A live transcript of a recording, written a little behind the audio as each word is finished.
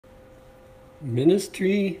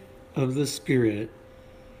Ministry of the Spirit,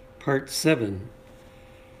 Part 7,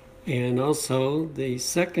 and also the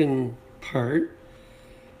second part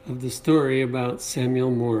of the story about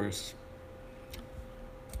Samuel Morris.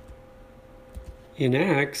 In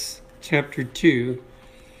Acts chapter 2,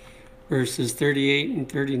 verses 38 and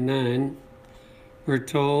 39, we're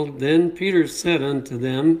told, "Then Peter said unto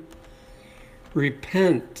them,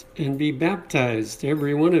 Repent and be baptized,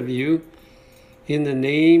 every one of you, in the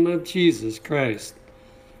name of Jesus Christ,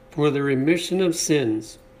 for the remission of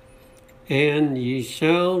sins, and ye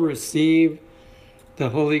shall receive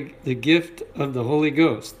the gift of the Holy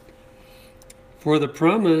Ghost. For the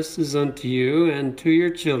promise is unto you and to your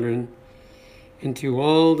children, and to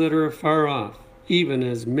all that are afar off, even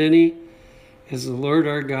as many as the Lord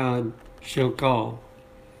our God shall call."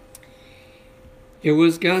 It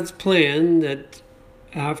was God's plan that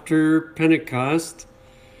after Pentecost,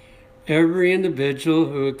 every individual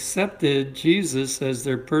who accepted Jesus as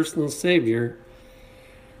their personal Savior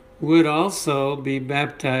would also be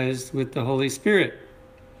baptized with the Holy Spirit.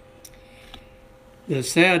 The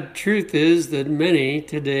sad truth is that many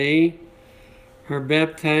today are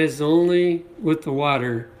baptized only with the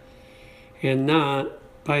water and not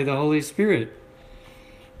by the Holy Spirit.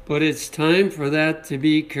 But it's time for that to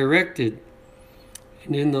be corrected.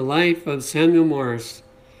 And in the life of Samuel Morris,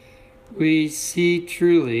 we see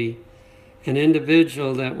truly an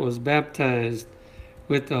individual that was baptized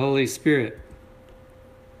with the Holy Spirit.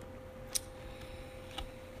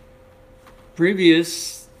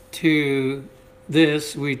 Previous to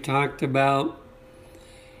this, we talked about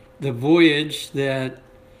the voyage that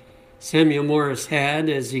Samuel Morris had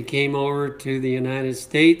as he came over to the United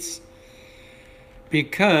States,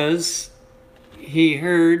 because he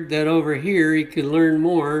heard that over here he could learn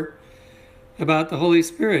more about the Holy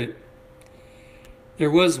Spirit. There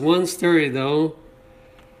was one story, though,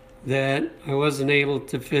 that I wasn't able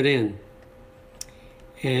to fit in.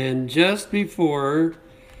 And just before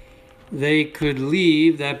they could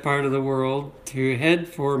leave that part of the world to head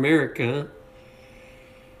for America,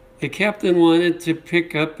 the captain wanted to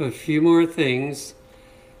pick up a few more things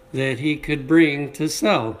that he could bring to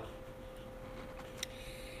sell.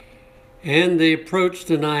 And they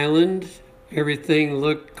approached an island. Everything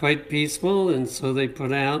looked quite peaceful, and so they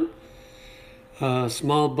put out a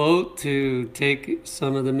small boat to take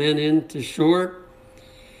some of the men into shore.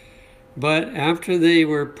 But after they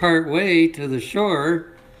were part way to the shore,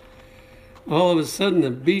 all of a sudden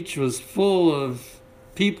the beach was full of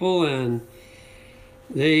people, and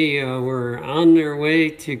they were on their way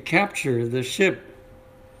to capture the ship.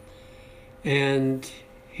 And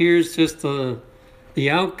here's just the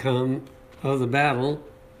outcome of the battle.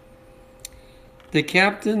 The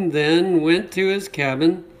captain then went to his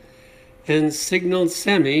cabin and signaled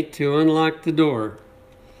Sammy to unlock the door.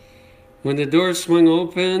 When the door swung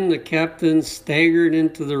open, the captain staggered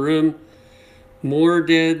into the room, more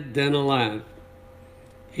dead than alive.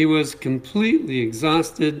 He was completely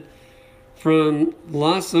exhausted from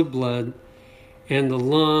loss of blood and the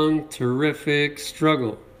long, terrific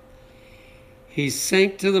struggle. He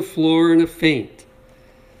sank to the floor in a faint.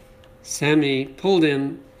 Sammy pulled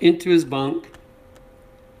him into his bunk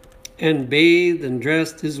and bathed and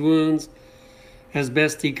dressed his wounds as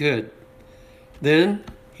best he could. Then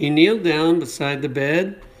he kneeled down beside the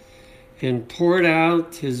bed and poured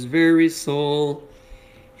out his very soul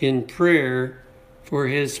in prayer for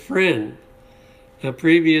his friend. Now,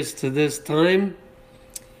 previous to this time,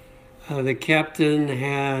 the captain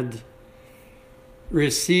had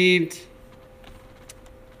received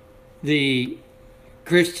the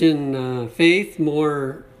Christian faith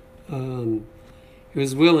more. He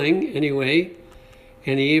was willing anyway,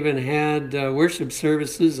 and he even had worship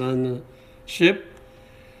services on the ship.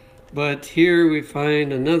 But here we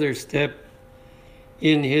find another step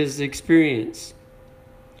in his experience.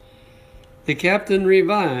 The captain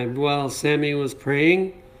revived while Sammy was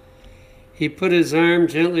praying. He put his arm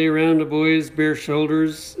gently around the boy's bare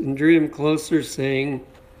shoulders and drew him closer, saying,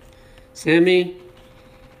 "Sammy,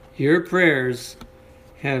 your prayers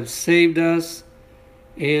have saved us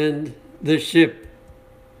and the ship.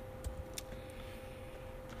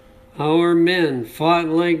 Our men fought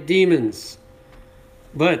like demons,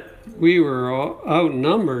 but we were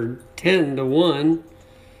outnumbered 10-1.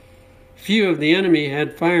 Few of the enemy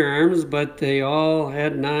had firearms, but they all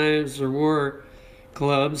had knives or war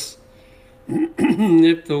clubs.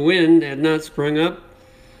 If the wind had not sprung up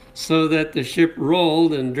so that the ship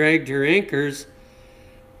rolled and dragged her anchors,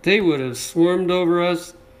 they would have swarmed over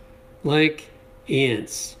us like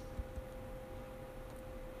ants."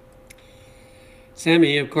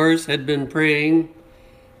 Sammy, of course, had been praying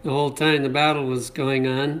the whole time the battle was going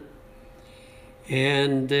on.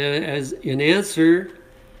 And as in answer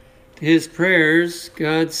to his prayers,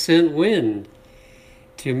 God sent wind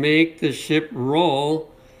to make the ship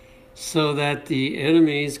roll so that the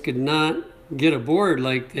enemies could not get aboard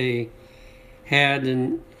like they had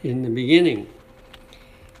in the beginning.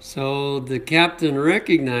 So the captain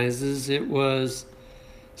recognizes it was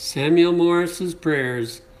Samuel Morris's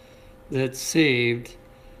prayers that saved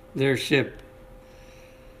their ship.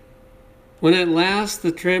 When at last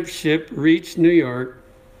the tramp ship reached New York,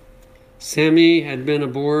 Sammy had been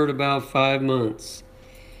aboard about 5 months.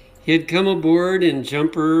 He had come aboard in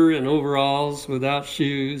jumper and overalls without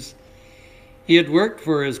shoes. He had worked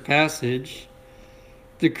for his passage.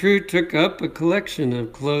 The crew took up a collection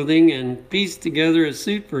of clothing and pieced together a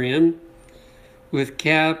suit for him with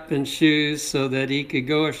cap and shoes so that he could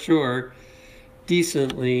go ashore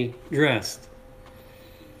decently dressed.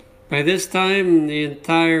 By this time, the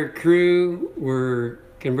entire crew were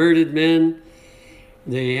converted men.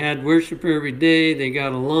 They had worship every day. They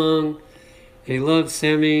got along. They loved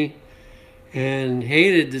Sammy and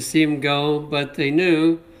hated to see him go, but they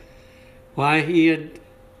knew why he had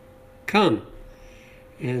come.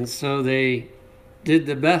 And so they did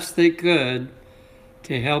the best they could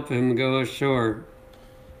to help him go ashore.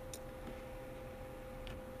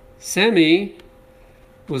 Sammy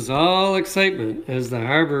was all excitement as the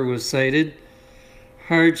harbor was sighted.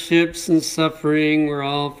 Hardships and suffering were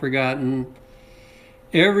all forgotten.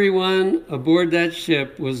 Everyone aboard that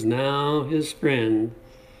ship was now his friend.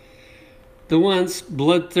 The once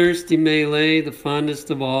bloodthirsty Malay, the fondest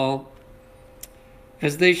of all.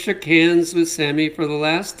 As they shook hands with Sammy for the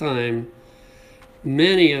last time,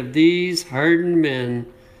 many of these hardened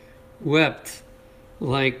men wept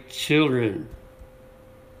like children.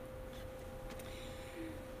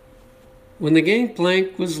 When the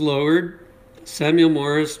gangplank was lowered, Samuel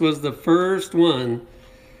Morris was the first one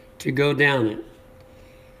to go down it.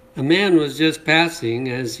 A man was just passing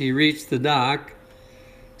as he reached the dock.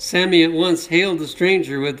 Sammy at once hailed the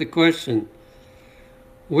stranger with the question,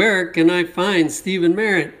 "Where can I find Stephen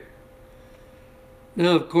Merritt?"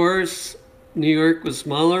 Now, of course, New York was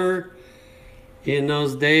smaller in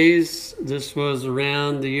those days. This was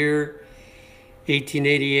around the year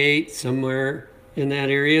 1888, somewhere in that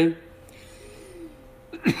area.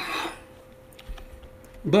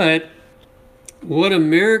 But what a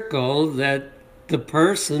miracle that the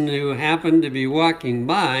person who happened to be walking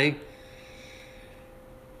by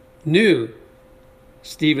knew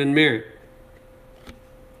Stephen Merritt.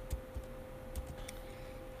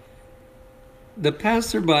 The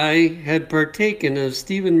passerby had partaken of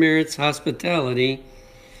Stephen Merritt's hospitality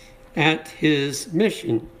at his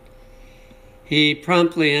mission. He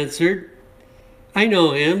promptly answered, "I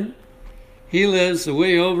know him. He lives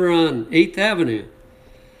way over on 8th Avenue,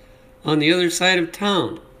 on the other side of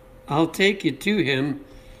town. I'll take you to him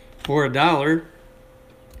for $1.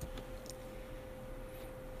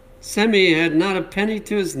 Sammy had not a penny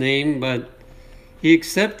to his name, but he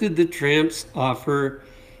accepted the tramp's offer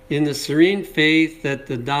in the serene faith that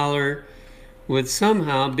the $1 would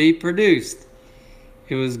somehow be produced.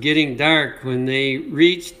 It was getting dark when they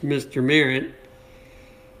reached Mr. Merritt.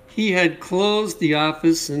 He had closed the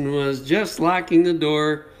office and was just locking the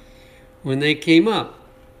door when they came up.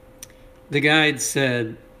 The guide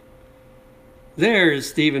said, "There's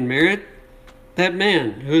Stephen Merritt, that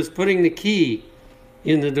man who is putting the key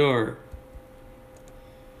in the door."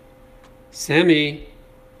 Sammy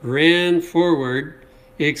ran forward,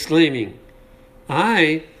 exclaiming,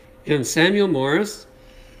 "I am Samuel Morris.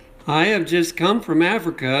 I have just come from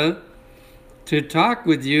Africa to talk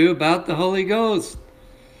with you about the Holy Ghost."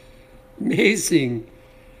 Amazing.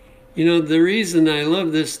 You know, the reason I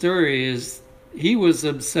love this story is he was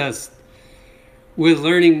obsessed with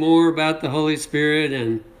learning more about the Holy Spirit,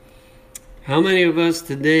 and how many of us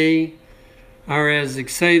today are as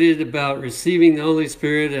excited about receiving the Holy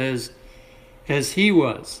Spirit as he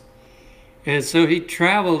was. And so he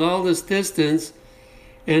traveled all this distance,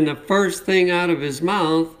 and the first thing out of his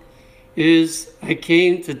mouth is, "I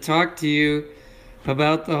came to talk to you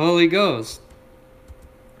about the Holy Ghost."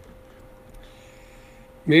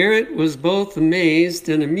 Merritt was both amazed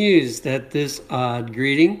and amused at this odd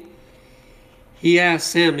greeting. He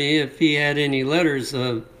asked Sammy if he had any letters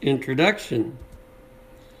of introduction.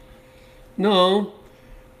 "No,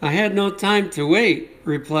 I had no time to wait,"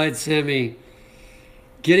 replied Sammy.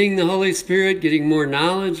 Getting the Holy Spirit, getting more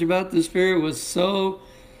knowledge about the Spirit was so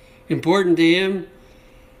important to him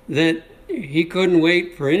that he couldn't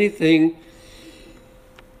wait for anything.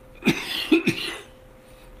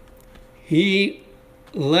 He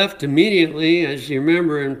left immediately, as you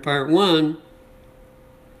remember in part 1,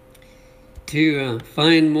 to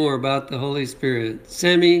find more about the Holy Spirit.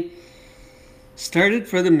 Sammy started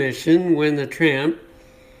for the mission when the tramp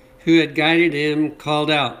who had guided him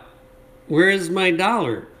called out, "Where is my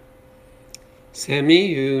dollar?"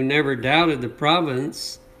 Sammy, who never doubted the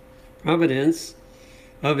providence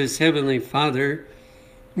of his heavenly Father,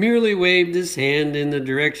 merely waved his hand in the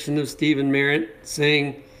direction of Stephen Merritt,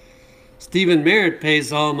 saying, "Stephen Merritt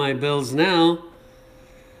pays all my bills now."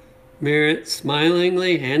 Merritt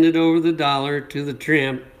smilingly handed over the dollar to the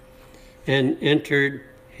tramp and entered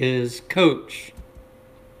his coach.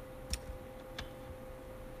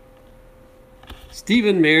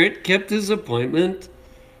 Stephen Merritt kept his appointment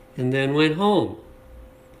and then went home.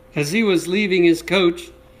 As he was leaving his coach,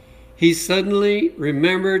 he suddenly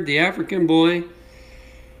remembered the African boy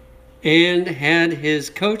and had his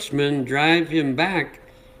coachman drive him back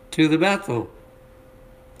to the Bethel.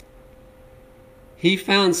 He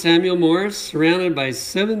found Samuel Morris surrounded by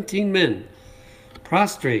 17 men,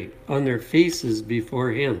 prostrate on their faces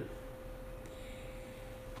before him.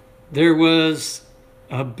 There was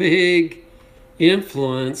a big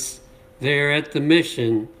influence there at the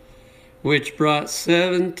mission, which brought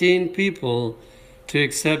 17 people to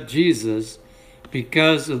accept Jesus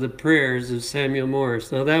because of the prayers of Samuel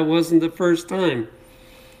Morris. Now, that wasn't the first time.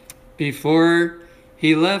 Before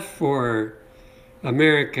he left for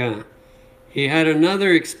America, he had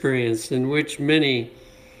another experience in which many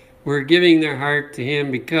were giving their heart to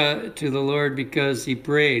him, to the Lord, because he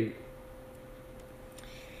prayed.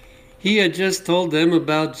 He had just told them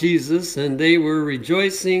about Jesus, and they were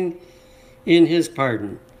rejoicing in his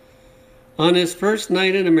pardon. On his first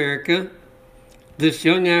night in America, this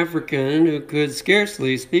young African, who could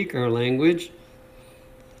scarcely speak our language,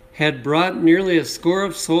 had brought nearly a score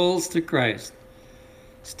of souls to Christ.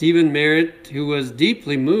 Stephen Merritt, who was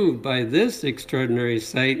deeply moved by this extraordinary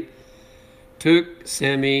sight, took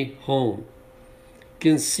Sammy home.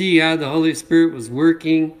 You can see how the Holy Spirit was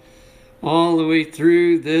working all the way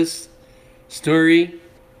through this story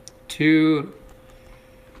to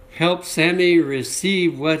help Sammy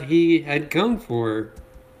receive what he had come for.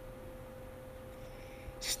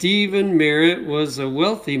 Stephen Merritt was a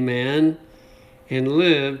wealthy man and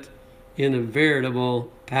lived in a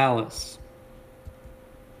veritable palace.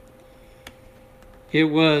 It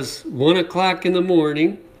was 1 o'clock in the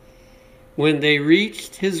morning when they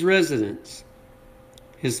reached his residence.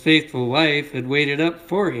 His faithful wife had waited up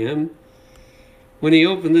for him. When he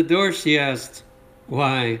opened the door, she asked,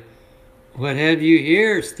 "Why, what have you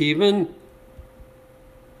here, Stephen?"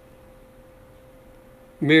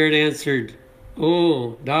 Merritt answered,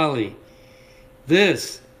 "Oh, Dolly,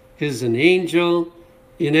 this is an angel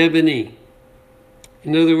in ebony."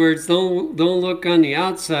 In other words, don't look on the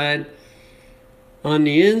outside. On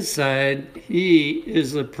the inside, he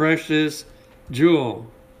is a precious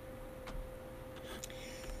jewel.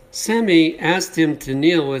 Sammy asked him to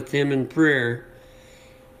kneel with him in prayer.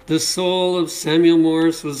 The soul of Samuel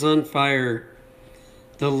Morris was on fire.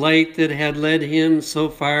 The light that had led him so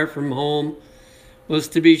far from home was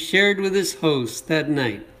to be shared with his host that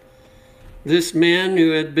night. This man,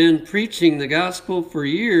 who had been preaching the gospel for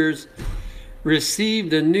years,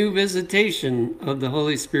 received a new visitation of the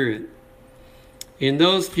Holy Spirit. In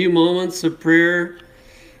those few moments of prayer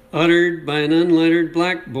uttered by an unlettered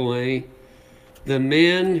black boy, the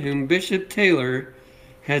man whom Bishop Taylor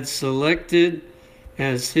had selected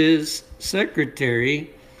as his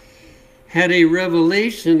secretary had a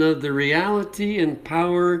revelation of the reality and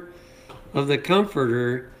power of the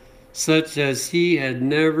Comforter such as he had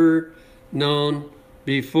never known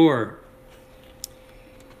before.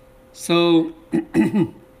 So,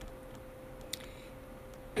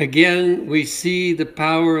 again, we see the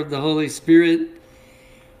power of the Holy Spirit,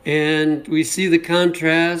 and we see the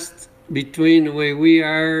contrast between the way we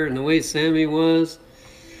are and the way Sammy was.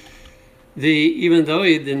 Even though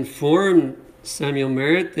he had informed Samuel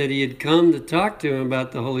Merritt that he had come to talk to him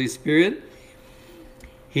about the Holy Spirit,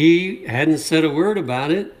 he hadn't said a word about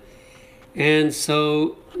it. And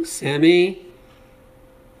so Sammy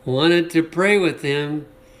wanted to pray with him,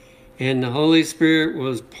 and the Holy Spirit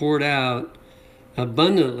was poured out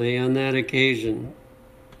abundantly on that occasion.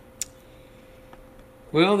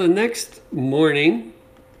 Well, the next morning,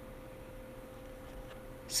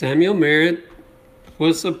 Samuel Merritt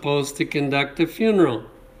was supposed to conduct a funeral.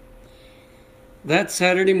 That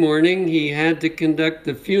Saturday morning, he had to conduct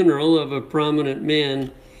the funeral of a prominent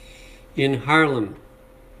man in Harlem.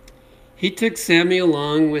 He took Sammy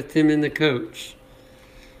along with him in the coach.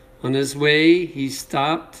 On his way, he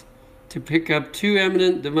stopped to pick up two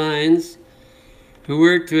eminent divines who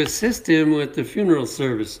were to assist him with the funeral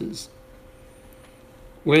services.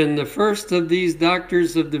 When the first of these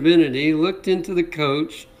doctors of divinity looked into the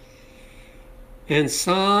coach and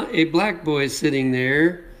saw a black boy sitting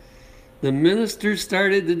there, the minister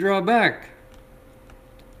started to draw back.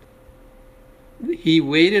 He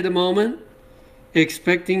waited a moment,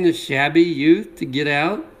 expecting the shabby youth to get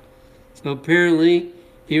out. So apparently,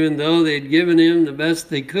 even though they'd given him the best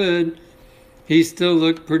they could, he still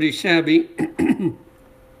looked pretty shabby.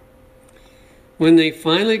 When they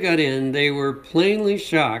finally got in, they were plainly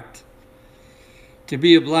shocked to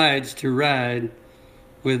be obliged to ride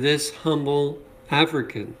with this humble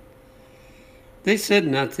African. They said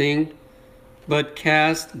nothing, but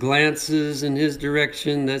cast glances in his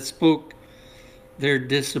direction that spoke their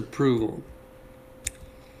disapproval.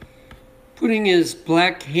 Putting his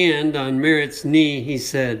black hand on Merritt's knee, he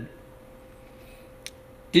said,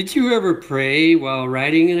 "Did you ever pray while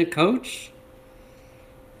riding in a coach?"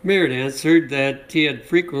 Merritt answered that he had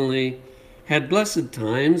frequently had blessed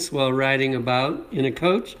times while riding about in a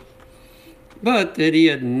coach, but that he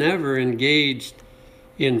had never engaged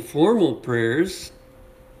in formal prayers.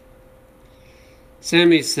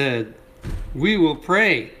 Sammy said, "We will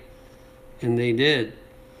pray," and they did.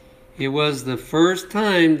 It was the first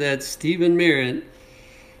time that Stephen Merritt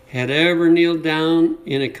had ever kneeled down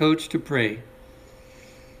in a coach to pray.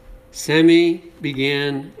 Sammy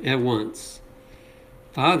began at once.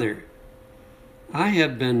 "Father, I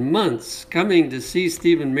have been months coming to see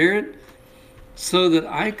Stephen Merritt so that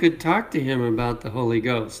I could talk to him about the Holy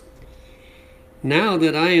Ghost. Now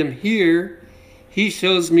that I am here, he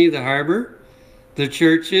shows me the harbor, the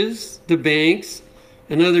churches, the banks,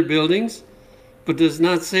 and other buildings, but does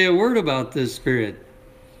not say a word about this Spirit.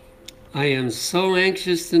 I am so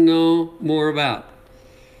anxious to know more about.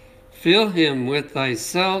 Fill him with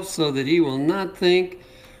thyself so that he will not think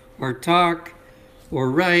or talk or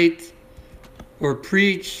write or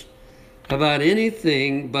preach about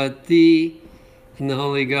anything but thee and the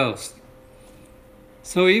Holy Ghost."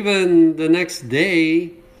 So even the next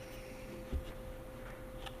day,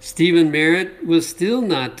 Stephen Merritt was still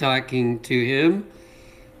not talking to him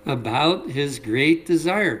about his great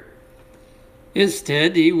desire.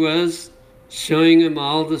 Instead, he was showing him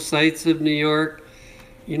all the sights of New York.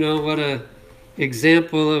 You know, what a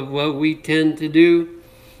example of what we tend to do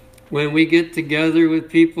when we get together with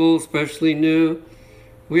people, especially new.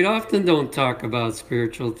 We often don't talk about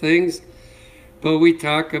spiritual things, but we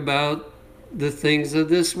talk about the things of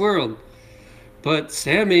this world. But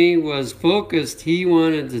Sammy was focused. He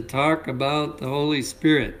wanted to talk about the Holy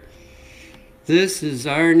Spirit. This is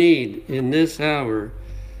our need in this hour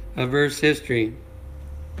of Earth's history.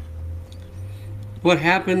 What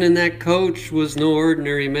happened in that coach was no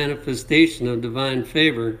ordinary manifestation of divine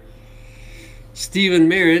favor. Stephen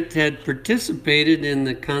Merritt had participated in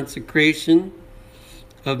the consecration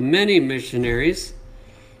of many missionaries,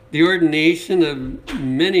 the ordination of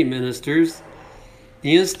many ministers,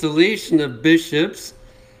 the installation of bishops,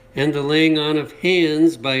 and the laying on of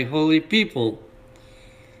hands by holy people.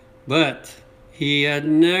 But he had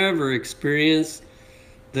never experienced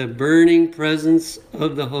the burning presence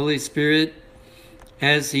of the Holy Spirit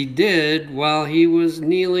as he did while he was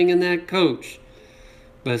kneeling in that coach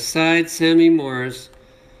beside Sammy Morris,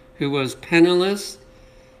 who was penniless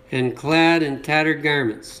and clad in tattered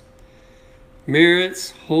garments.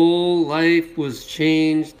 Merritt's whole life was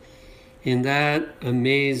changed in that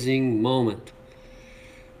amazing moment.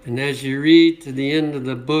 And as you read to the end of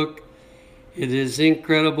the book, it is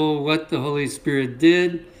incredible what the Holy Spirit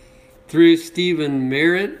did through Stephen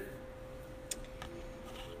Merritt.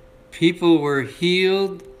 People were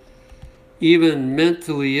healed, even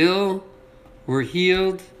mentally ill were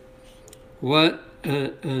healed. What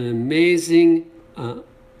an amazing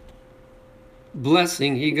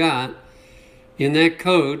blessing he got in that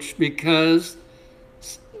coach because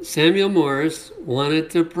Samuel Morris wanted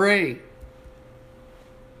to pray.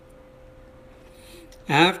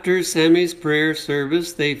 After Sammy's prayer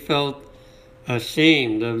service, they felt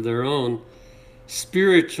ashamed of their own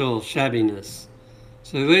spiritual shabbiness.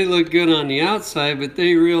 So they looked good on the outside, but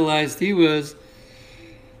they realized he was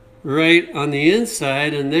right on the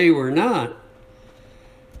inside and they were not.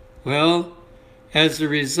 Well, as a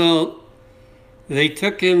result, they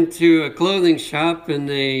took him to a clothing shop and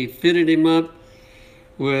they fitted him up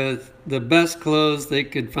with the best clothes they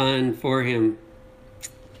could find for him.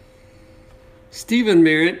 Stephen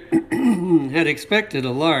Merritt had expected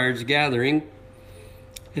a large gathering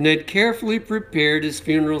and had carefully prepared his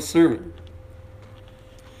funeral sermon.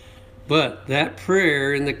 But that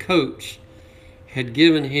prayer in the coach had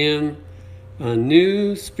given him a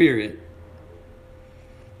new spirit.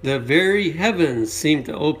 The very heavens seemed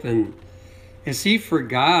to open as he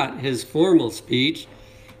forgot his formal speech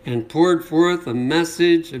and poured forth a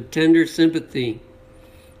message of tender sympathy,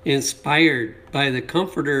 inspired by the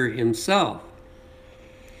Comforter himself.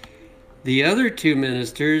 The other two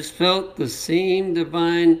ministers felt the same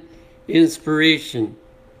divine inspiration.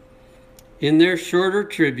 In their shorter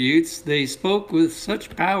tributes, they spoke with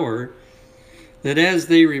such power that, as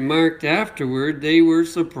they remarked afterward, they were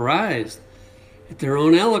surprised at their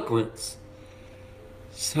own eloquence.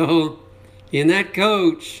 So, in that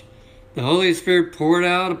coach, the Holy Spirit poured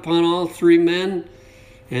out upon all three men,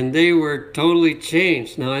 and they were totally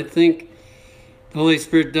changed. Now, I think the Holy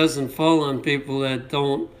Spirit doesn't fall on people that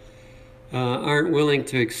aren't willing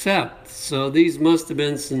to accept. So these must have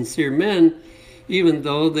been sincere men, even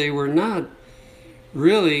though they were not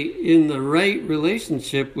really in the right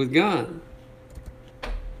relationship with God.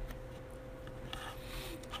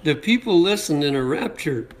 The people listened in a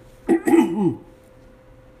rapture,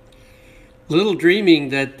 little dreaming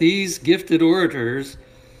that these gifted orators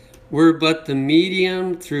were but the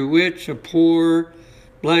medium through which a poor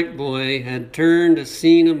black boy had turned a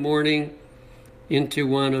scene of mourning into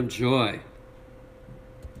one of joy.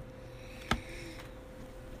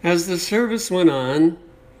 As the service went on,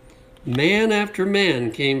 man after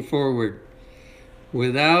man came forward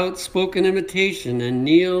without spoken invitation and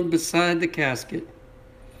kneeled beside the casket.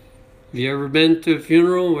 Have you ever been to a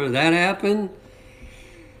funeral where that happened?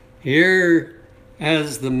 Here,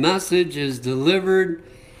 as the message is delivered,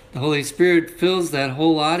 the Holy Spirit fills that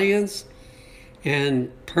whole audience,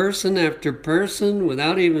 and person after person,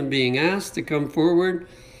 without even being asked to come forward,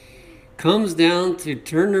 comes down to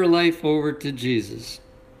turn their life over to Jesus.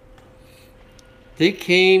 They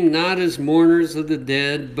came not as mourners of the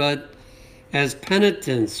dead, but as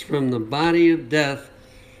penitents from the body of death,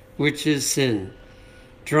 which is sin,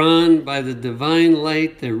 drawn by the divine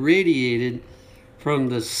light that radiated from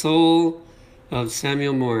the soul of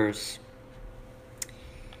Samuel Morse.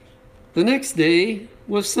 The next day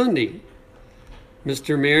was Sunday.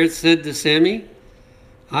 Mr. Merritt said to Sammy,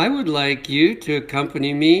 "I would like you to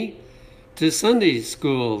accompany me to Sunday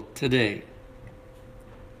school today."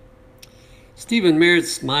 Stephen Merritt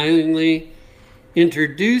smilingly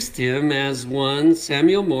introduced him as one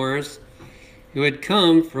Samuel Morse, who had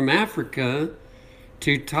come from Africa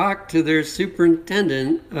to talk to their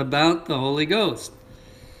superintendent about the Holy Ghost.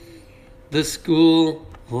 The school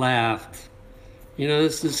laughed. You know,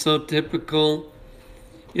 this is so typical.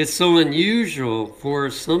 It's so unusual for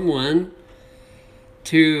someone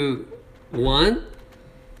to want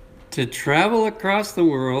to travel across the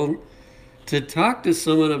world to talk to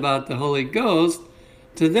someone about the Holy Ghost.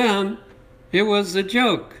 To them, it was a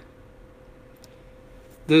joke.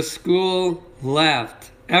 The school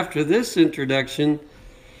laughed. After this introduction,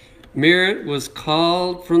 Merritt was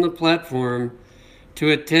called from the platform to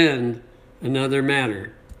attend another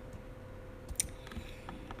matter.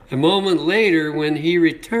 A moment later, when he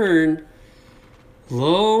returned,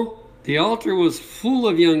 lo, the altar was full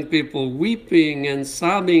of young people weeping and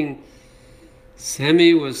sobbing.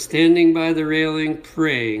 Sammy was standing by the railing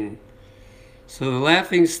praying. So the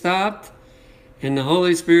laughing stopped, and the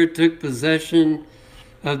Holy Spirit took possession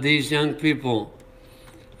of these young people.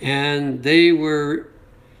 And they were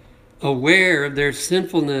aware of their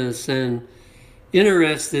sinfulness and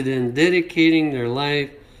interested in dedicating their life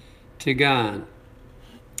to God.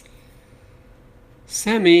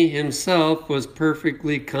 Sammy himself was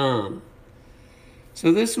perfectly calm.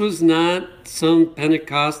 So this was not some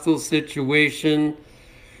Pentecostal situation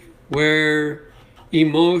where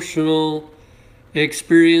emotional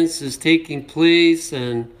experience is taking place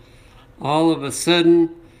and all of a sudden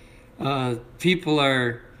people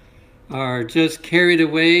are just carried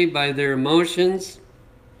away by their emotions.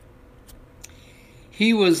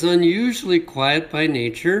 He was unusually quiet by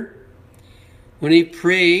nature. When he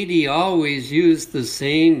prayed, he always used the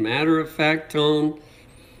same matter-of-fact tone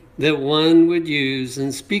that one would use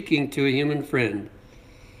in speaking to a human friend.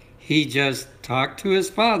 He just talked to his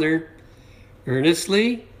Father,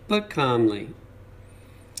 earnestly but calmly.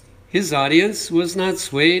 His audience was not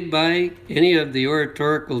swayed by any of the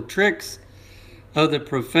oratorical tricks of the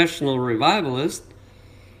professional revivalist.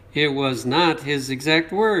 It was not his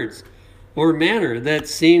exact words or manner that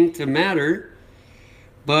seemed to matter,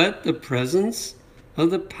 but the presence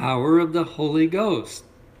of the power of the Holy Ghost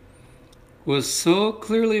was so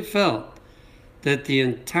clearly felt that the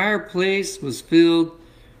entire place was filled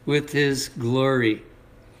with his glory.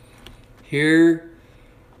 Here,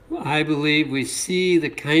 I believe we see the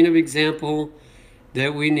kind of example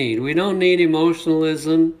that we need. We don't need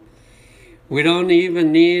emotionalism. We don't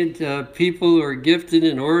even need people who are gifted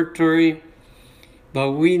in oratory,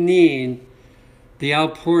 but we need the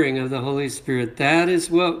outpouring of the Holy Spirit. That is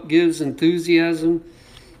what gives enthusiasm.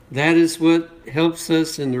 That is what helps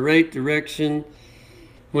us in the right direction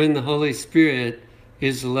when the Holy Spirit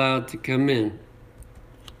is allowed to come in.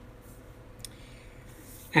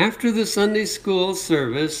 After the Sunday school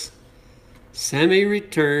service, Sammy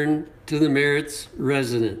returned to the Merritt's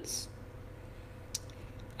residence.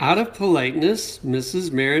 Out of politeness,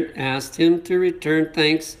 Mrs. Merritt asked him to return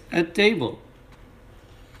thanks at table.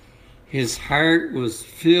 His heart was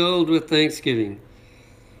filled with thanksgiving.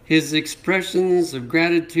 His expressions of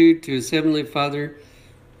gratitude to his Heavenly Father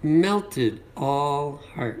melted all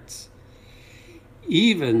hearts.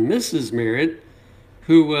 Even Mrs. Merritt,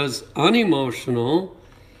 who was unemotional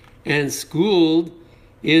and schooled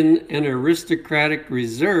in an aristocratic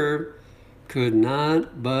reserve, could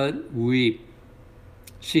not but weep.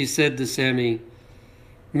 She said to Sammy,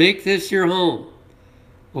 "Make this your home.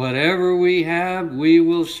 Whatever we have, we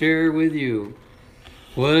will share with you."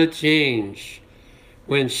 What a change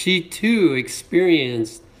when she too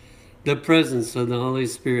experienced the presence of the Holy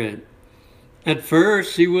Spirit. At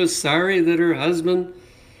first, she was sorry that her husband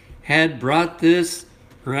had brought this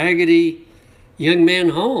raggedy young man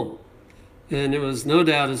home. And it was no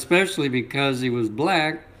doubt especially because he was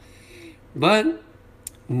black. But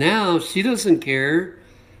now she doesn't care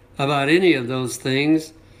about any of those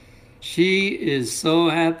things. She is so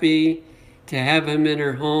happy to have him in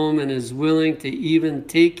her home and is willing to even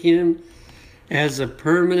take him as a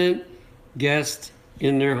permanent guest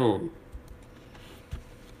in their home.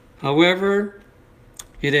 However,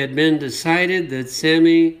 it had been decided that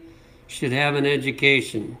Sammy should have an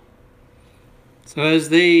education. So as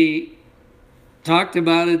they talked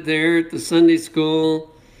about it there at the Sunday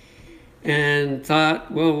school and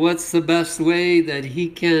thought, well, what's the best way that he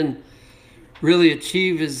can really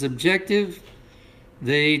achieve his objective?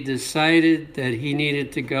 They decided that he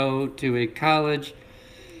needed to go to a college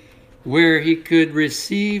where he could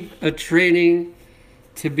receive a training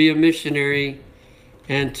to be a missionary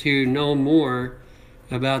and to know more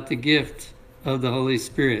about the gift of the Holy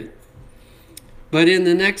Spirit. But in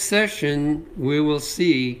the next session, we will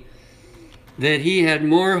see that he had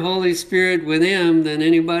more Holy Spirit with him than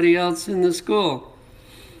anybody else in the school.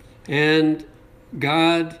 And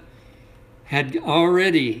God had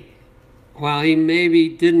already, while he maybe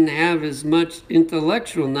didn't have as much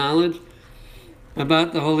intellectual knowledge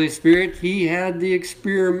about the Holy Spirit, he had the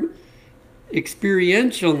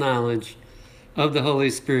experiential knowledge of the Holy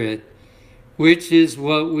Spirit, which is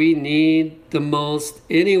what we need the most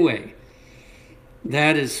anyway.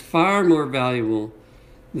 That is far more valuable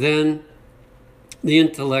than the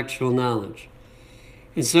intellectual knowledge.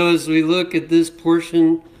 And so as we look at this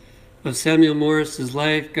portion of Samuel Morris's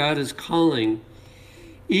life, God is calling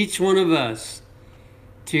each one of us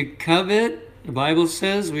to covet. The Bible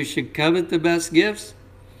says we should covet the best gifts,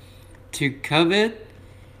 to covet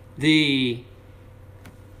the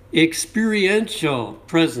experiential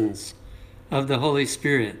presence of the Holy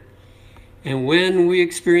Spirit. And when we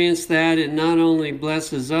experience that, it not only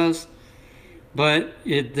blesses us, but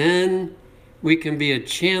it then we can be a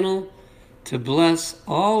channel to bless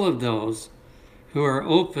all of those who are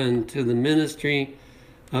open to the ministry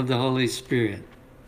of the Holy Spirit.